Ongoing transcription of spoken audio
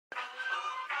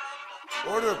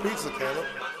Order a pizza, Caleb.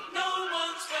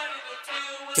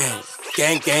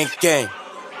 Gang.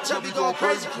 Chubby going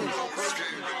crazy,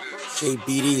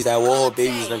 JBD's that wall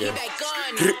babies, nigga.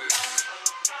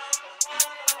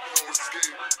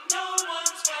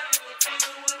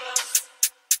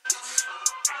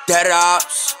 Dead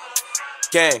ops,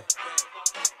 gang.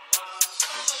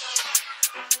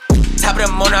 Top of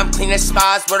the morning, I'm cleaning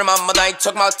spots. Word of my mother, I ain't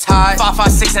talking about ties. 5,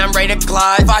 5, 6, and I'm ready to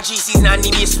glide. 5 GCs, and I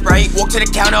need me a Sprite. Walk to the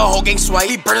counter, whole gang swipe.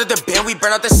 We burn out the bin, we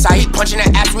burn out the site. Punching the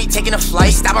ass, we taking a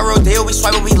flight. Stop at Rodeo, we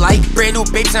swipe what we like. Brand new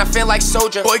babes, and I feel like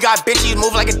soldier. Boy got bitches,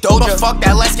 move like a doja. But fuck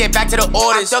that, let's get back to the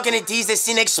orders. I'm ducking the D's, they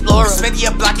seen Explorer. Smithy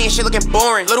up blocking and shit looking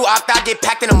boring. Little opt-out get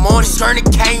packed in the morning. Starting to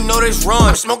K, you know this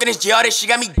run. I'm smoking this G, this shit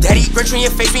got me deady. Rich on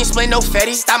your face, we ain't splitting no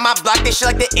fetty. Stop my block, this shit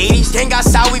like the 80s. Gang got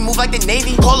sour, we move like the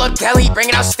Navy. Call up Kelly,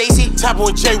 bringing out Stacy. Tapping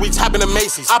with Jay, we tapping the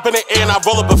Macy's. Hop in the air and I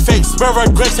roll up a face.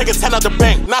 Reverend Grace, take a 10 out the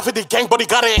bank. Not 50 gang, but he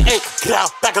got it in ink. Get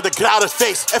out, back of the get out his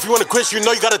face. If you wanna quit, you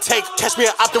know you gotta take. Catch me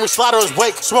at Optin, we slaughter his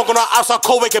wake. Smoking on outside,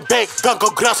 cold wake and bake. Gun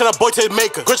go grouse and a boy to his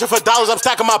maker. Gritching for dollars, I'm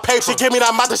stacking my paper. She give me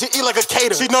that mouth that she eat like a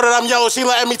cater. She know that I'm yellow, she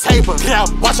letting me taper. Get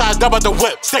out, watch how I dub out the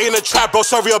whip. Stay in the trap, bro,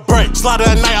 serve you a break. Slaughter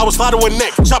at night, I was slaughter with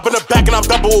Nick. Chop in the back and I'm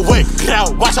double awake. Get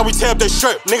out, watch how we tear up this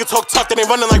strip. Nigga talk tough, then they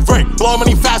running like Rick. Blowing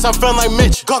money fast, I'm feeling like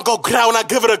Mitch. Gun go get out and I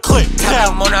give it a click. Get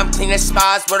out. I'm cleaning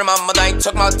spots. Word of my mother, I ain't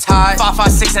talking about ties. 5,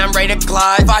 5, 6, and I'm ready to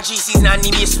glide. 5 GCs, and I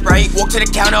need me a Sprite. Walk to the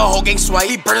counter, whole gang swipe.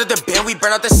 We burn out the bin, we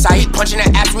burn out the site. Punching the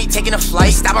ass, we taking a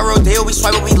flight. Stop at Rodeo, we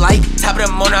swipe what we like. Top of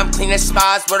the morning, I'm cleaning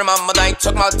spots. Word of my mother, I ain't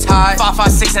talking about ties. 5,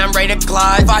 5, 6, and I'm ready to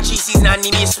glide. 5 GCs, and I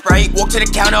need me a Sprite. Walk to the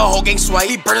counter, whole gang swipe.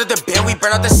 We burn out the bin, we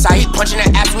burn out the site. Punching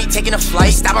the ass, we taking a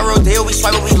flight. Stop at Rodeo, we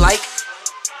swipe what we like.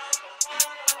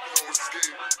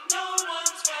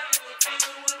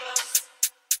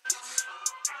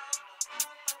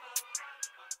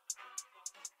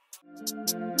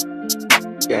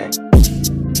 Gang.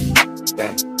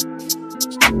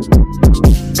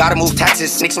 Gotta move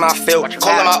taxes, snakes in my field.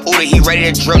 Calling my Uber, he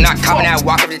ready to drill. Not copping that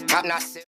walk up the top, not sit.